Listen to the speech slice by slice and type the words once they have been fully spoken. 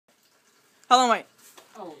Hold on, wait.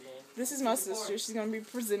 Oh, Lord. This is my sister. She's going to be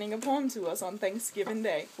presenting a poem to us on Thanksgiving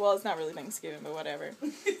Day. Well, it's not really Thanksgiving, but whatever.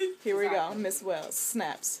 Here we go. Miss Wells.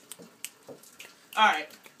 Snaps. Alright.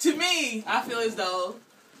 To me, I feel as though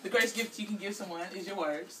the greatest gift you can give someone is your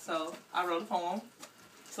words. So, I wrote a poem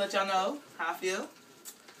to let y'all know how I feel.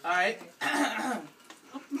 Alright. I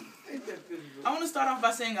want to start off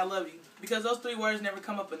by saying I love you, because those 3 words never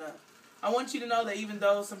come up enough. I want you to know that even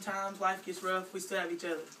though sometimes life gets rough, we still have each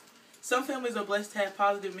other. Some families are blessed to have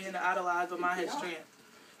positive men to idolize, but mine has strength.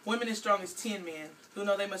 Women as strong as 10 men, who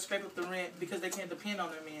know they must scrape up the rent because they can't depend on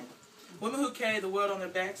their men. Women who carry the world on their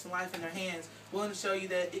backs and life in their hands, willing to show you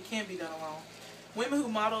that it can be done alone. Women who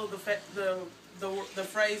model the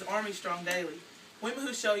phrase Army Strong daily. Women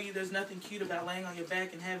who show you there's nothing cute about laying on your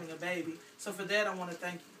back and having a baby. So for that, I want to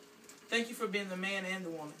thank you. Thank you for being the man and the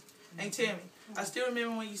woman. And Tammy, I still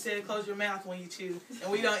remember when you said close your mouth when you chew, and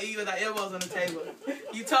we don't eat with our elbows on the table.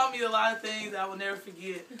 You taught me a lot of things that I will never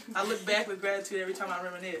forget. I look back with gratitude every time I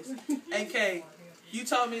reminisce. And Kay, you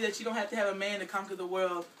taught me that you don't have to have a man to conquer the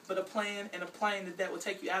world, but a plan and a plane that will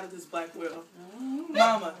take you out of this black world.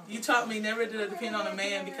 Mama, you taught me never to depend on a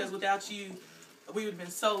man, because without you, we would have been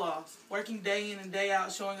so lost. Working day in and day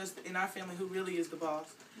out, showing us in our family who really is the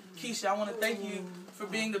boss. Keisha, I want to thank you for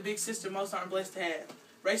being the big sister most aren't blessed to have.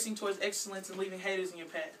 Racing towards excellence and leaving haters in your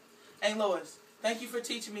path. Aunt Lois, thank you for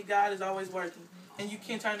teaching me God is always working, and you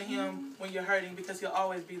can turn to Him when you're hurting because He'll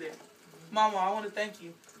always be there. Mama, I want to thank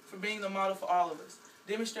you for being the model for all of us,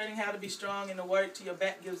 demonstrating how to be strong in the work till your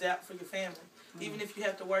back gives out for your family, even if you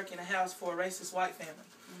have to work in a house for a racist white family.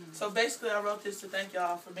 So basically, I wrote this to thank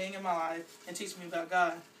y'all for being in my life and teaching me about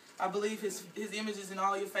God. I believe His image is in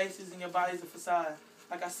all your faces and your body is a facade.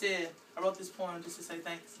 Like I said, I wrote this poem just to say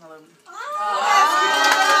thanks and I love you.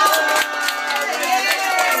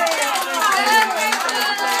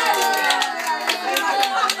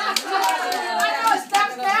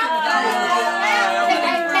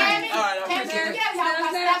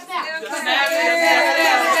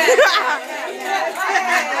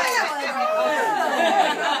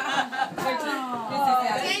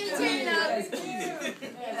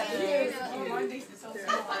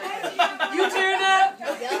 You tearing up?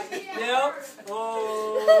 Yep. Oh.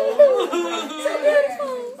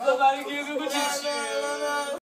 Somebody give me what you